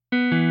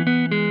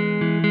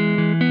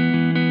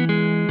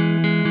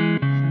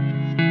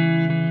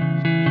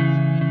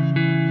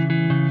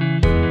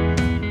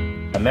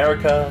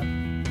America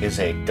is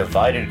a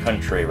divided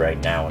country right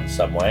now in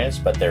some ways,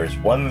 but there's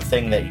one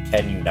thing that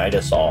can unite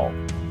us all,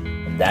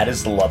 and that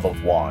is the love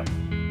of wine.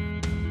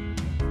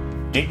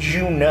 Did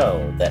you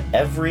know that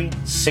every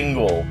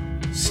single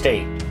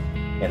state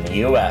in the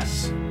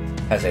U.S.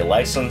 has a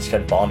licensed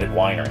and bonded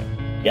winery?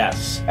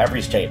 Yes,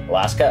 every state.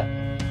 Alaska,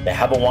 they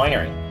have a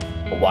winery.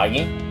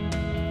 Hawaii,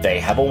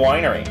 they have a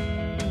winery.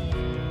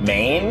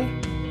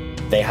 Maine,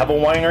 they have a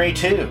winery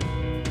too.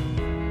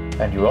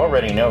 And you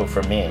already know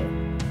from me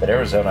that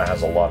Arizona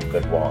has a lot of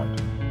good wine.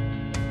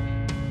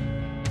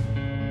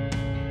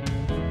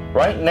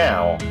 Right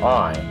now,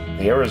 I,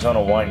 the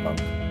Arizona Wine Monk,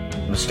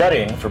 am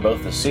studying for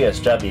both the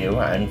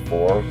CSW and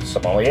for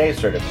sommelier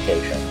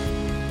certification.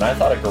 And I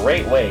thought a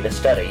great way to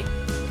study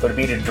would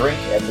be to drink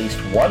at least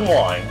one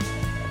wine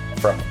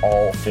from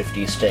all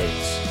 50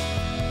 states.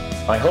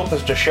 My hope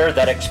is to share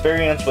that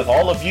experience with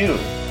all of you,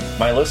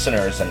 my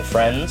listeners and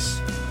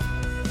friends,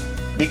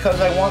 because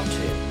I want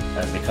to,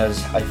 and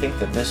because I think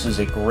that this is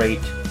a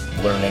great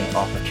learning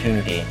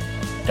opportunity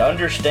to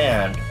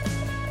understand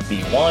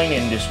the wine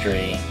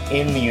industry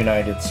in the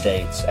United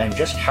States and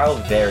just how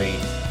varied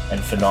and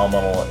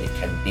phenomenal it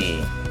can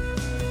be.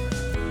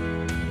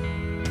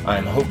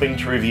 I'm hoping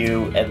to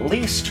review at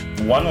least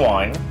one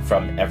wine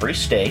from every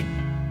state,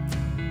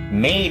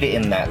 made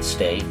in that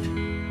state,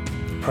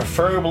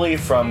 preferably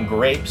from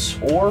grapes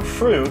or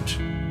fruit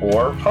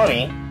or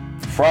honey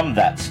from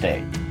that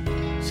state.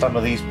 Some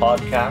of these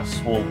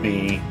podcasts will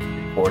be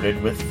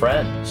recorded with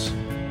friends.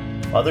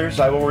 Others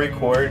I will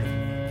record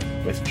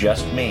with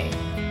just me.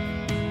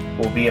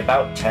 Will be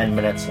about 10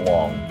 minutes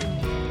long,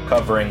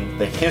 covering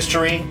the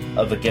history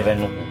of a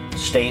given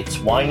state's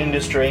wine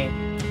industry,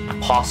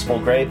 possible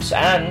grapes,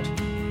 and,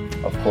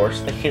 of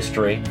course, the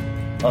history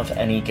of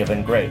any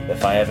given grape.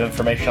 If I have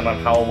information on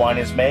how a wine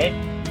is made,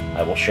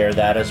 I will share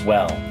that as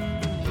well.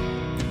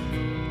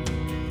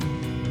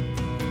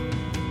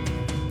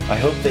 I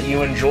hope that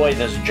you enjoy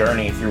this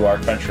journey through our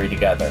country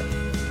together.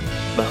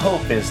 The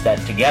hope is that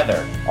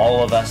together,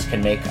 all of us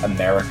can make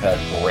America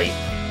great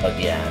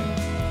again.